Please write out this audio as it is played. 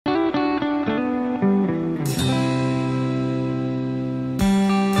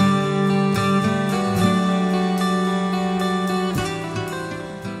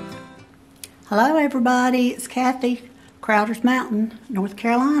Hello everybody, it's Kathy, Crowder's Mountain, North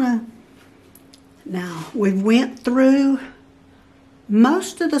Carolina. Now, we went through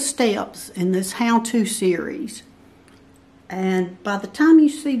most of the steps in this how-to series. And by the time you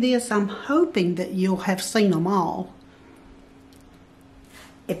see this, I'm hoping that you'll have seen them all,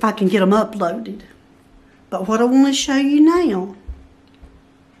 if I can get them uploaded. But what I want to show you now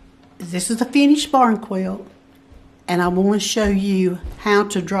is this is a finished barn quilt. And I want to show you how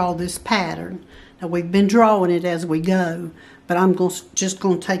to draw this pattern. Now, we've been drawing it as we go, but I'm just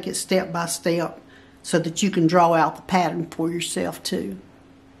going to take it step by step so that you can draw out the pattern for yourself too.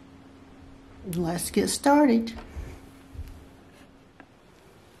 Let's get started.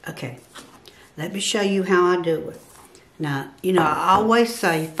 Okay, let me show you how I do it. Now, you know, I always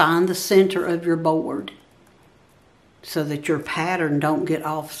say find the center of your board so that your pattern don't get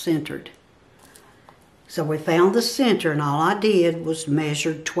off-centered. So we found the center, and all I did was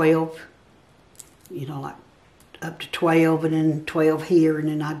measured 12, you know, like up to 12 and then 12 here, and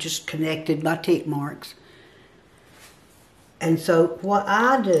then I just connected my tick marks. And so what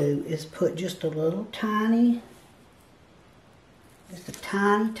I do is put just a little tiny, just a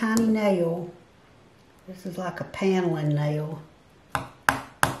tiny, tiny nail. This is like a paneling nail.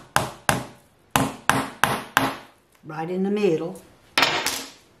 Right in the middle.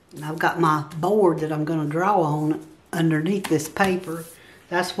 And I've got my board that I'm going to draw on underneath this paper.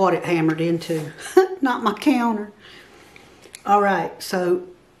 That's what it hammered into, not my counter. Alright, so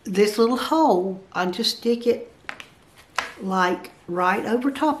this little hole, I just stick it like right over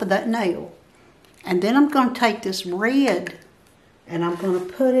top of that nail. And then I'm going to take this red and I'm going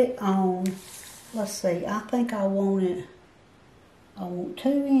to put it on, let's see, I think I want 2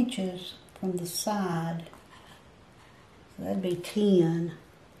 inches from the side. So that'd be 10.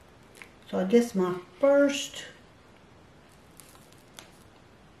 So I guess my first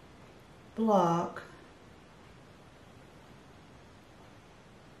block,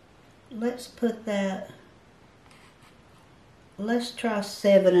 let's put that, let's try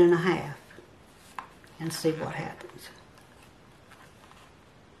 7.5 and see what happens.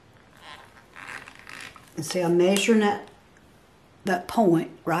 And see, I'm measuring that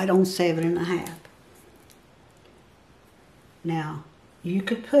point right on 7.5. Now, you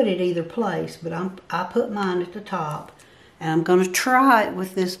could put it either place, but I put mine at the top, and I'm going to try it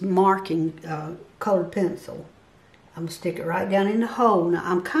with this marking colored pencil. I'm going to stick it right down in the hole. Now,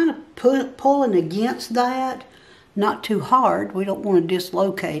 I'm kind of pulling against that, not too hard. We don't want to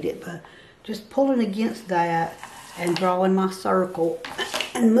dislocate it, but just pulling against that and drawing my circle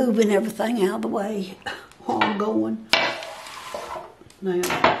and moving everything out of the way while I'm going. Now,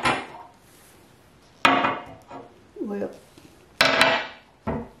 well,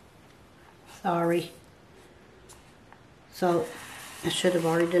 sorry. So, I should have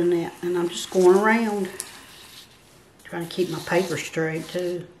already done that. And I'm just going around, trying to keep my paper straight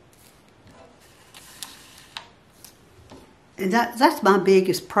too. And that's my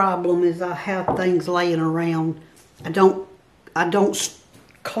biggest problem, is I have things laying around. I don't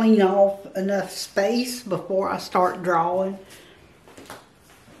clean off enough space before I start drawing.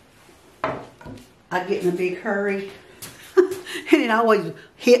 I get in a big hurry and it always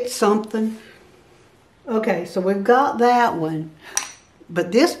hits something. Okay, so we've got that one,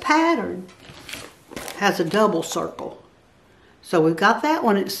 but this pattern has a double circle. So we've got that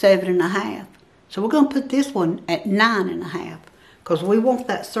one at 7.5. So we're going to put this one at 9.5 because we want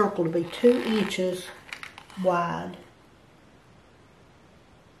that circle to be 2 inches wide.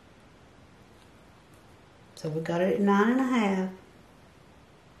 So we got it at 9.5.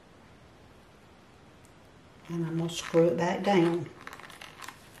 And I'm going to screw it back down.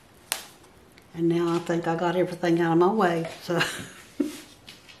 And now I think I got everything out of my way, so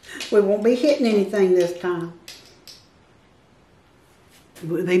we won't be hitting anything this time. It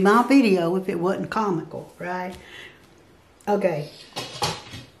would be my video if it wasn't comical, right? Okay.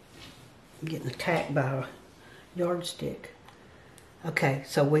 I'm getting attacked by a yardstick. Okay,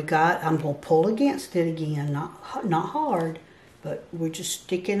 so we got, I'm going to pull against it again, not hard, but we're just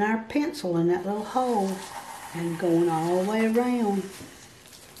sticking our pencil in that little hole and going all the way around.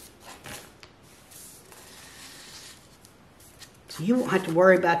 So you won't have to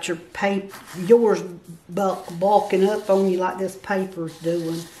worry about your paper, yours bulking up on you like this paper's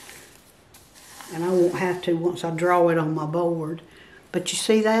doing. And I won't have to once I draw it on my board. But you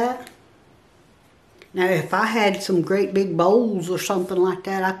see that? Now if I had some great big bowls or something like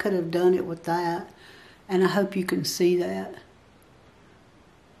that, I could have done it with that. And I hope you can see that.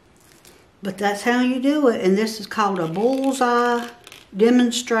 But that's how you do it. And this is called a bullseye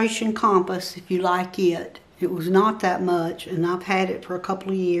demonstration compass, if you like it. It was not that much, and I've had it for a couple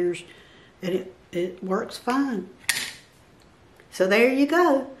of years, And it works fine. So there you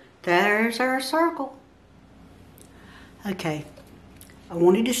go. There's our circle. Okay, I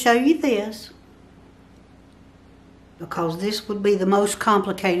wanted to show you this because this would be the most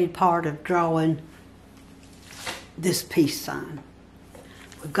complicated part of drawing this peace sign.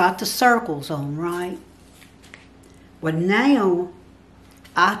 We've got the circles on, right? Well, now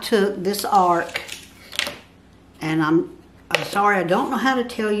I took this arc, and I'm sorry, I don't know how to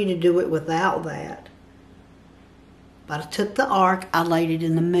tell you to do it without that. But I took the arc, I laid it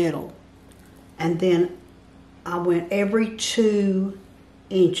in the middle, and then I went every 2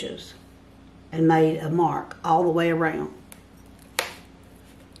 inches and made a mark all the way around.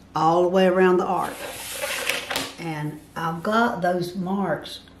 All the way around the arc. And I've got those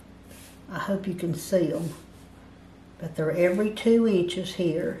marks, I hope you can see them, but they're every 2 inches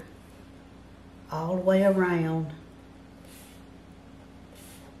here, all the way around.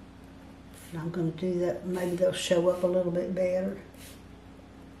 And I'm going to do that, maybe they'll show up a little bit better.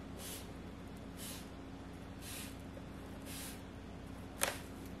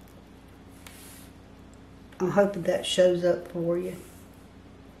 I'm hoping that shows up for you.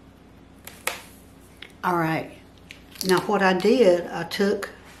 All right. Now what I did, I took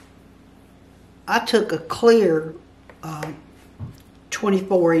a clear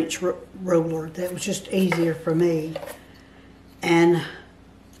 24-inch ruler that was just easier for me. And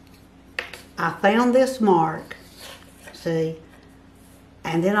I found this mark, see,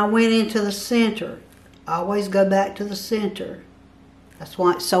 and then I went into the center. I always go back to the center. That's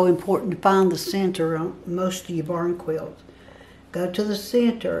why it's so important to find the center on most of your barn quilts. Go to the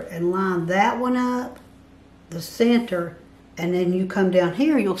center and line that one up, the center, and then you come down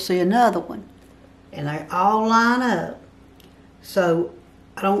here, you'll see another one. And they all line up. So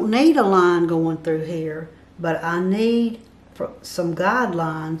I don't need a line going through here, but I need some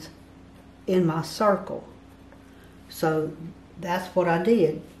guidelines in my circle. So that's what I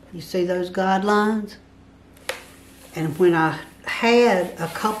did. You see those guidelines? And when I had a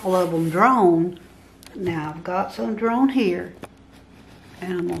couple of them drawn, now I've got some drawn here,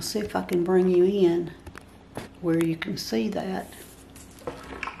 and I'm going to see if I can bring you in where you can see that.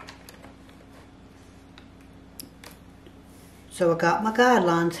 So I got my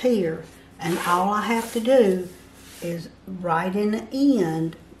guidelines here, and all I have to do is right in the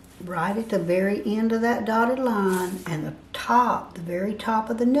end, right at the very end of that dotted line, and the very top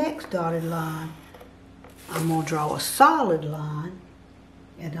of the next dotted line, I'm going to draw a solid line,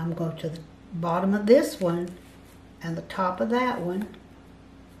 and I'm going to the bottom of this one and the top of that one,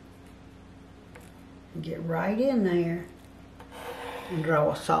 and get right in there and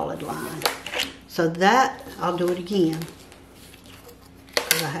draw a solid line. So that, I'll do it again,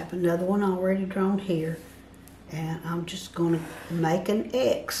 because I have another one already drawn here, and I'm just going to make an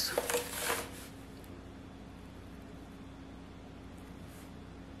X.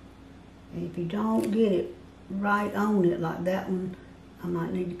 And if you don't get it right on it like that one, I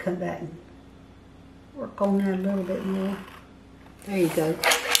might need to come back and work on that a little bit more. There you go.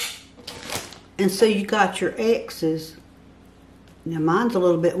 And so you got your X's. Now mine's a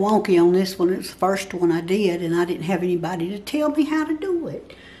little bit wonky on this one. It's the first one I did, and I didn't have anybody to tell me how to do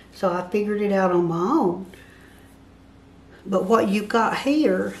it. So I figured it out on my own. But what you've got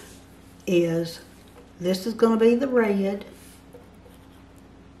here is, this is going to be the red,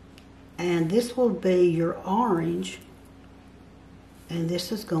 and this will be your orange, and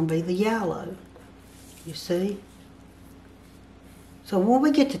this is going to be the yellow. You see? So when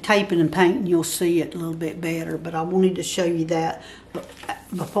we get to taping and painting, you'll see it a little bit better, but I wanted to show you that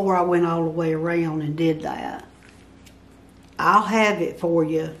before I went all the way around and did that. I'll have it for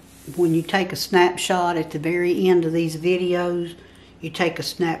you when you take a snapshot at the very end of these videos. You take a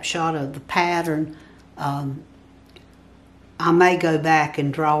snapshot of the pattern. I may go back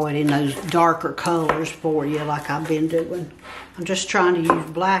and draw it in those darker colors for you like I've been doing. I'm just trying to use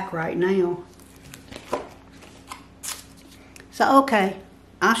black right now. So, okay,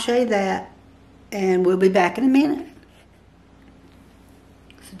 I'll show you that, and we'll be back in a minute.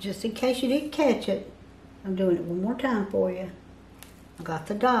 So just in case you didn't catch it, I'm doing it one more time for you. I got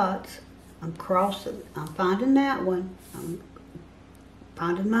the dots. I'm crossing. I'm finding that one. I'm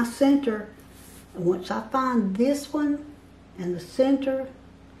finding my center. And once I find this one and the center,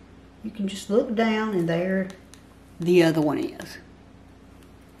 you can just look down, and there the other one is.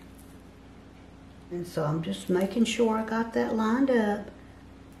 And so I'm just making sure I got that lined up,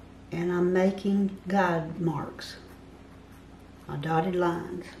 and I'm making guide marks, my dotted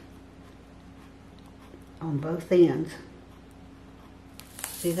lines on both ends.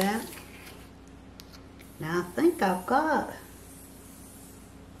 See that? Now I think I've got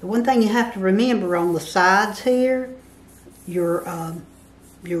The one thing you have to remember on the sides here, your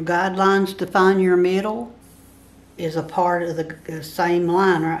guidelines to find your middle is a part of the same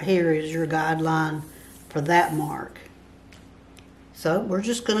line right here is your guideline for that mark. So we're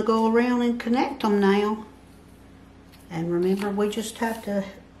just going to go around and connect them now. And remember, we just have to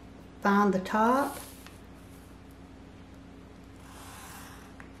find the top.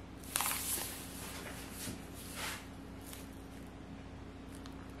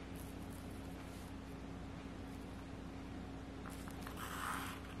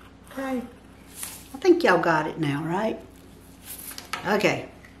 Okay, I think y'all got it now, right? Okay.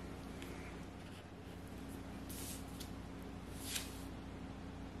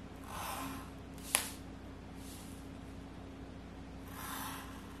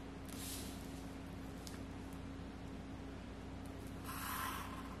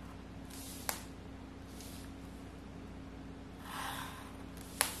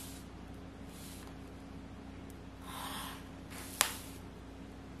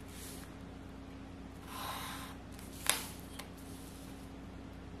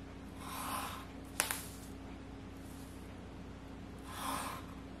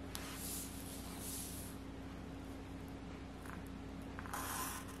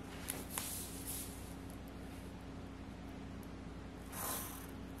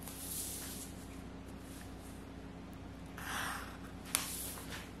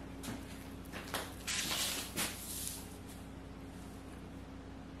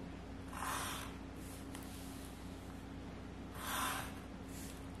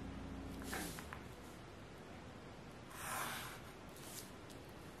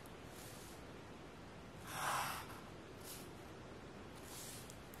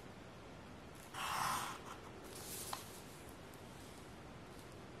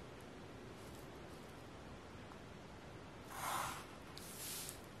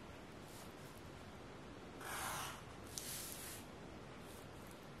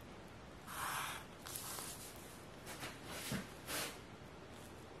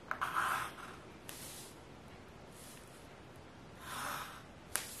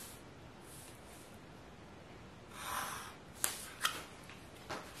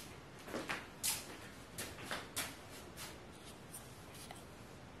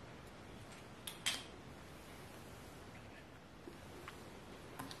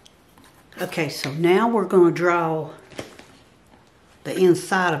 Okay, so now we're going to draw the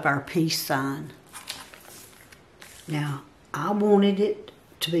inside of our peace sign. Now, I wanted it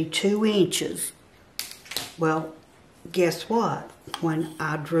to be 2 inches. Well, guess what? When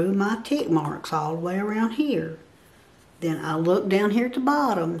I drew my tick marks all the way around here, then I looked down here at the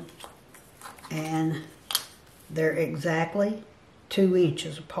bottom, and they're exactly 2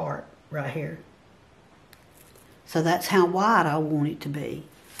 inches apart right here. So that's how wide I want it to be.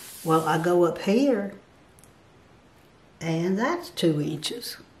 Well, I go up here, and that's 2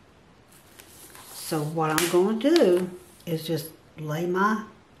 inches. So what I'm going to do is just lay my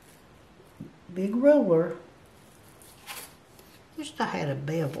big ruler. Wish I had a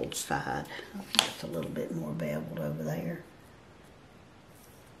beveled side. I think it's a little bit more beveled over there.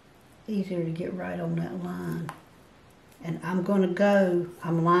 Easier to get right on that line. And I'm going to go,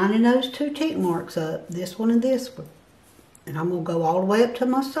 I'm lining those 2 tick marks up, this one and this one. And I'm going to go all the way up to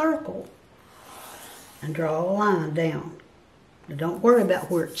my circle and draw a line down. Now don't worry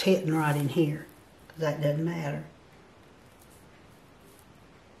about where it's hitting right in here, because that doesn't matter.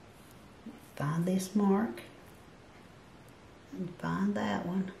 Find this mark and find that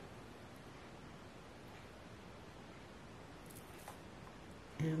one.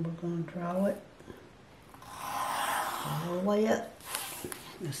 And we're going to draw it all the way up.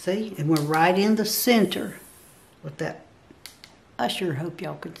 You see? And we're right in the center with that. I sure hope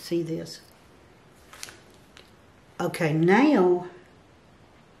y'all could see this. Okay, now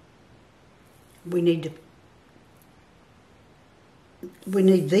we need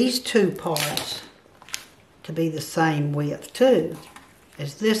these 2 parts to be the same width too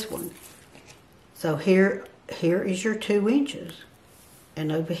as this one. So here is your 2 inches,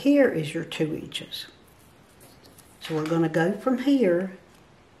 and over here is your 2 inches. So we're going to go from here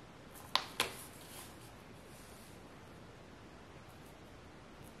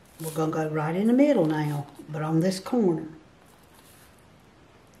we're going to go right in the middle now, but on this corner,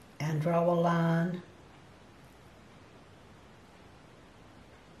 and draw a line.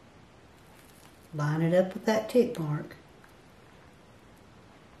 Line it up with that tick mark.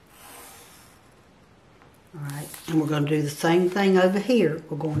 Alright, and we're going to do the same thing over here.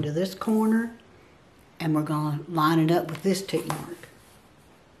 We're going to this corner, and we're going to line it up with this tick mark.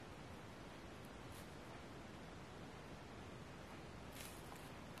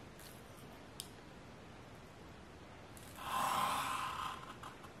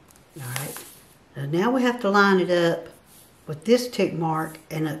 Alright, now we have to line it up with this tick mark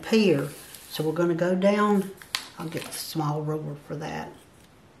and up here. So we're going to go down. I'll get the small ruler for that.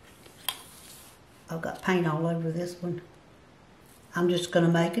 I've got paint all over this one. I'm just going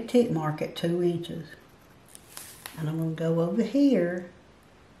to make a tick mark at 2 inches. And I'm going to go over here.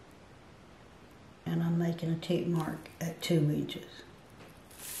 And I'm making a tick mark at 2 inches.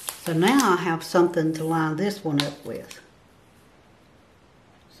 So now I have something to line this one up with.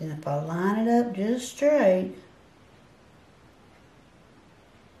 See, if I line it up just straight,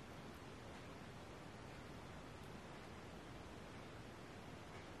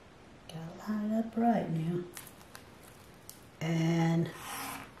 gotta line it up right now. And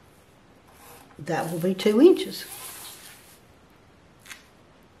that will be 2 inches.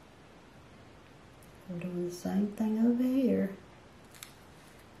 We're doing the same thing over here.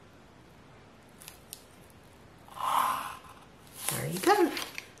 There you go.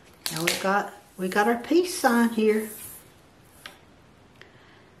 Now we got our peace sign here.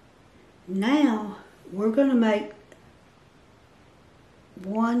 Now we're going to make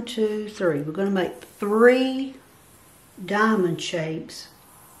 1, 2, 3. We're going to make 3 diamond shapes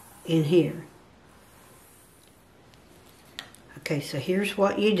in here. Okay, so here's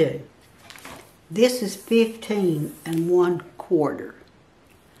what you do. This is 15 1/4.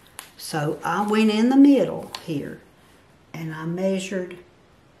 So I went in the middle here and I measured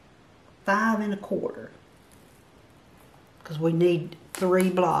 5 1/4 because we need 3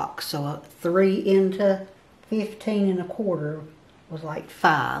 blocks. So 3 into 15 1/4 was like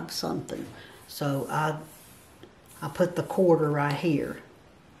 5 something. So I put the quarter right here.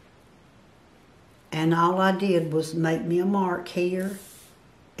 And all I did was make me a mark here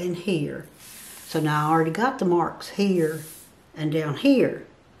and here. So now I already got the marks here and down here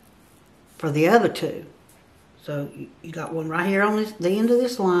for the other 2. So you got one right here on the end of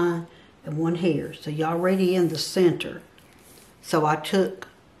this line and one here. So you're already in the center. So I took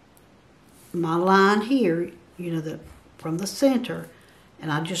my line here, you know, from the center,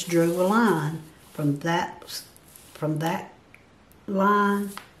 and I just drew a line from that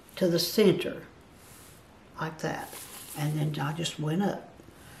line to the center, like that. And then I just went up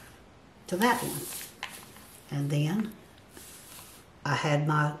to that one. And then I had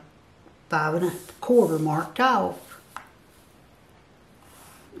my 5 1/4 marked off.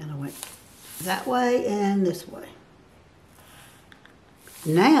 And I went that way and this way.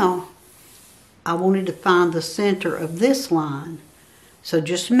 Now, I wanted to find the center of this line. So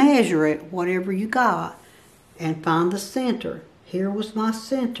just measure it, whatever you got, and find the center. Here was my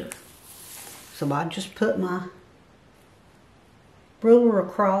center. So I just put my ruler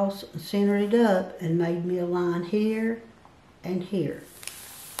across and centered it up and made me a line here and here,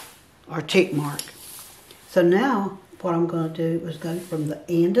 or tick mark. So now what I'm going to do is go from the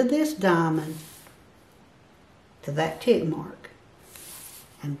end of this diamond to that tick mark,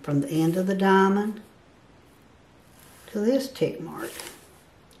 and from the end of the diamond to this tick mark,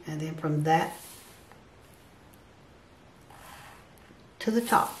 and then from that to the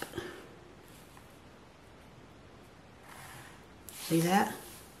top. See that?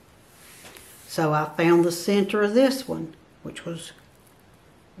 So I found the center of this one, which was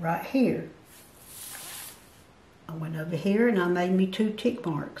right here. I went over here and I made me 2 tick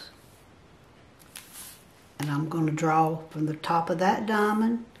marks. And I'm going to draw from the top of that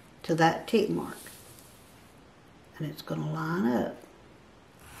diamond to that tick mark. And it's going to line up.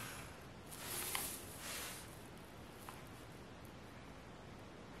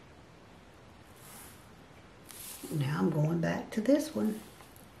 Now I'm going back to this one.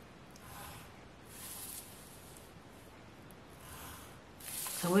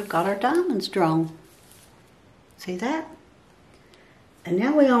 So we've got our diamonds drawn. See that? And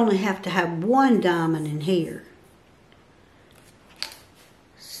now we only have to have 1 diamond in here.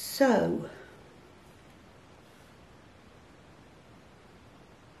 So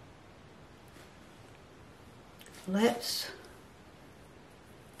let's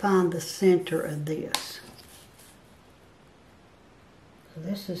find the center of this. So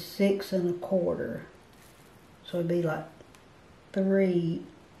this is 6 1/4. So it'd be like 3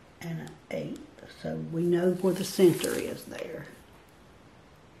 1/8. So we know where the center is there.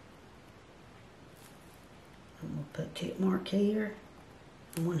 I'm going to put a tick mark here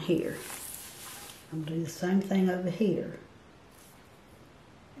and one here. I'm going to do the same thing over here.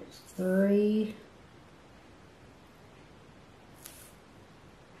 It's 3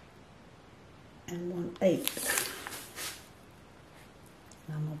 1/8.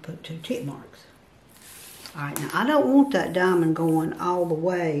 I'm going to put 2 tick marks. Alright, now I don't want that diamond going all the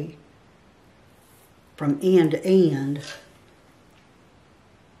way from end to end.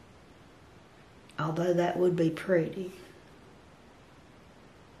 Although that would be pretty.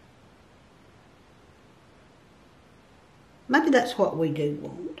 Maybe that's what we do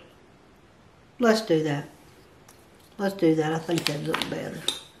want. Let's do that. Let's do that. I think that'd look better.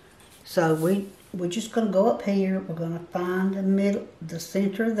 So we're just going to go up here. We're going to find the middle, the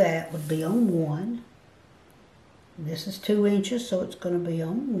center of that would be on 1. This is 2 inches, so it's going to be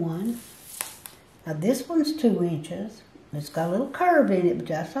on 1. Now this one's 2 inches. It's got a little curve in it, but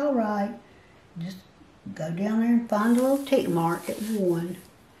that's all right. Just go down there and find a little tick mark at 1.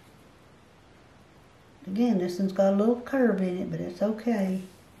 Again, this one's got a little curve in it, but it's okay.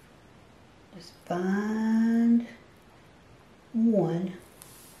 Just find 1.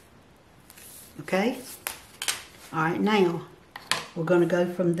 Okay? Alright, now we're going to go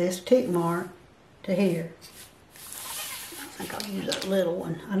from this tick mark to here. I think I'll use that little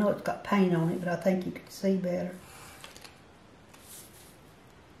one. I know it's got paint on it, but I think you can see better.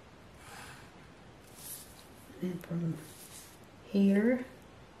 And from here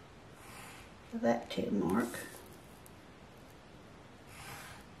to that tick mark.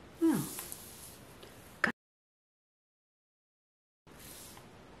 Yeah.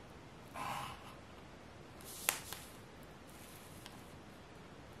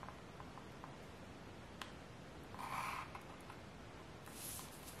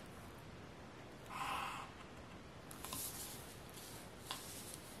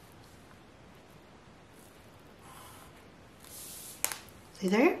 See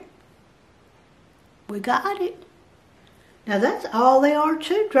there? We got it. Now that's all they are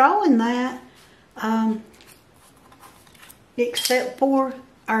to drawing that. Except for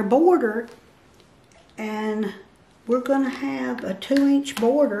our border. And we're going to have a 2-inch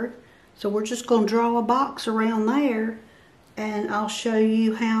border. So we're just going to draw a box around there. And I'll show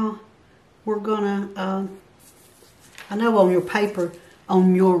you how we're going to... I know on your paper...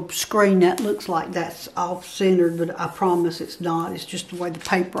 On your screen that looks like that's off-centered, but I promise it's not. It's just the way the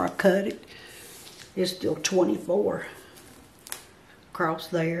paper I cut it. It's still 24 across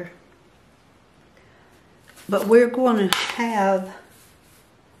there. But we're going to have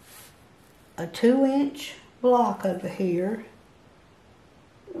a 2-inch block over here.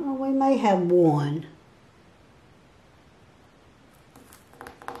 Well, we may have 1.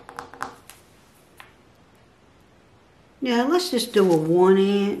 Yeah, let's just do a 1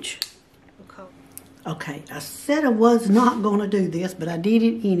 inch. Okay, I said I was not going to do this, but I did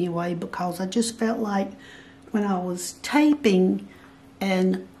it anyway because I just felt like when I was taping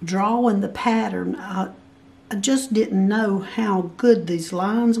and drawing the pattern, I just didn't know how good these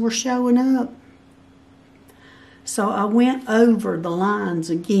lines were showing up. So I went over the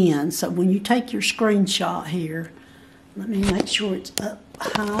lines again. So when you take your screenshot here, let me make sure it's up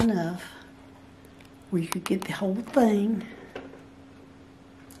high enough where you could get the whole thing.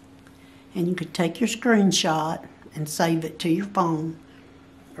 And you could take your screenshot and save it to your phone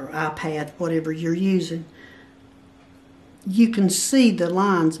or iPad, whatever you're using. You can see the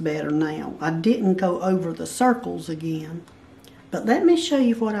lines better now. I didn't go over the circles again. But let me show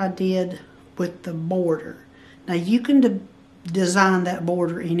you what I did with the border. Now you can design that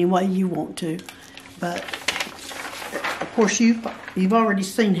border any way you want to. But of course you've already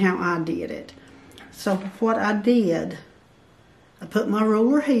seen how I did it. So what I did, I put my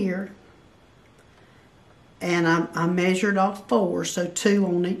ruler here, and I measured off 4, so 2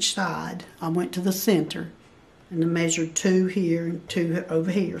 on each side. I went to the center, and I measured 2 here and 2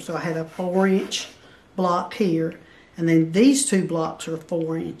 over here. So I had a 4-inch block here, and then these 2 blocks are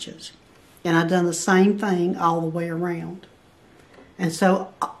 4 inches. And I've done the same thing all the way around. And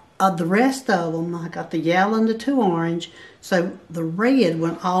so the rest of them, I got the yellow and the 2 orange. So the red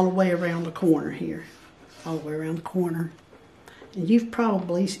went all the way around the corner here. All the way around the corner. And you've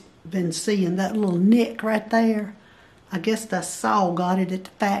probably been seeing that little nick right there. I guess the saw got it at the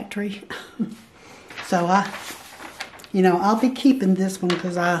factory. So I'll be keeping this one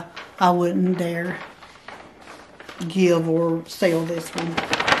because I wouldn't dare give or sell this one.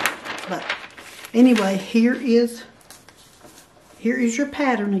 But anyway, here is your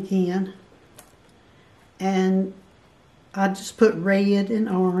pattern again. And I just put red and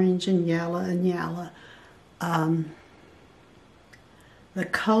orange and yellow and yellow. The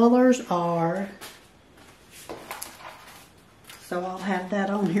colors are, so I'll have that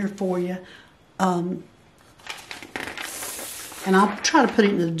on here for you. And I'll try to put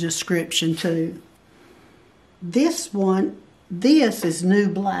it in the description too. This is new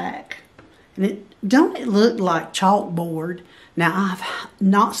black. And don't it look like chalkboard? Now, I've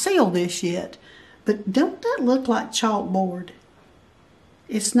not sealed this yet, but don't that look like chalkboard?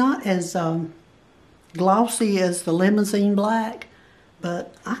 It's not as glossy as the limousine black,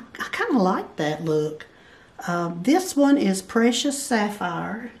 but I kind of like that look. This one is Precious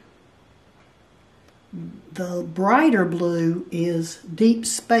Sapphire. The brighter blue is Deep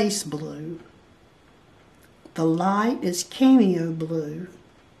Space Blue. The light is Cameo Blue.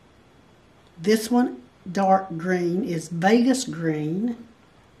 This one, dark green, is Vegas Green.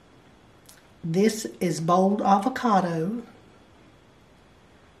 This is Bold Avocado.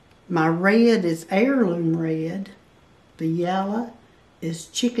 My red is Heirloom Red. The yellow is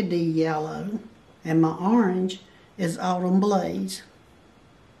Chickadee Yellow. And my orange is Autumn Blaze.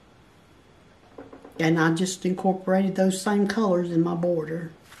 And I just incorporated those same colors in my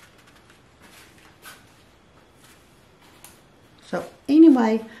border. So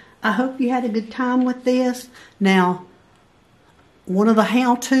anyway, I hope you had a good time with this. Now, one of the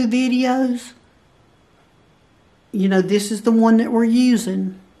how-to videos, you know, this is the one that we're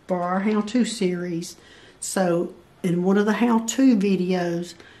using for our how-to series. So in one of the how-to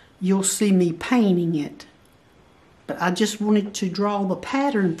videos, you'll see me painting it. But I just wanted to draw the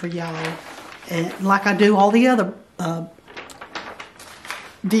pattern for y'all, like I do all the other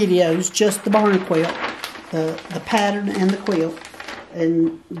videos, just the barn quilt, the pattern and the quilt,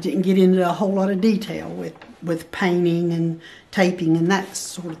 and didn't get into a whole lot of detail with painting and taping and that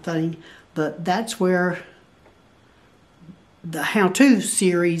sort of thing. But that's where the how-to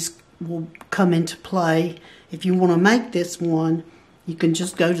series will come into play. If you want to make this one, you can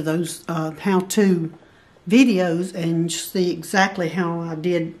just go to those how-to videos and see exactly how I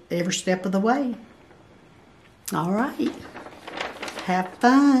did every step of the way. All right. Have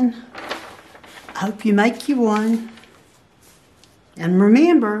fun. I hope you make you one. And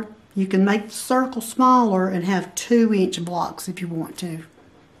remember, you can make the circle smaller and have 2-inch blocks if you want to.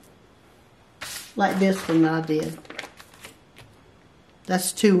 Like this one that I did.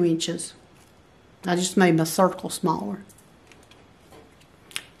 That's 2 inches. I just made my circle smaller.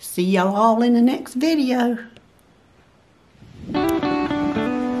 See y'all all in the next video.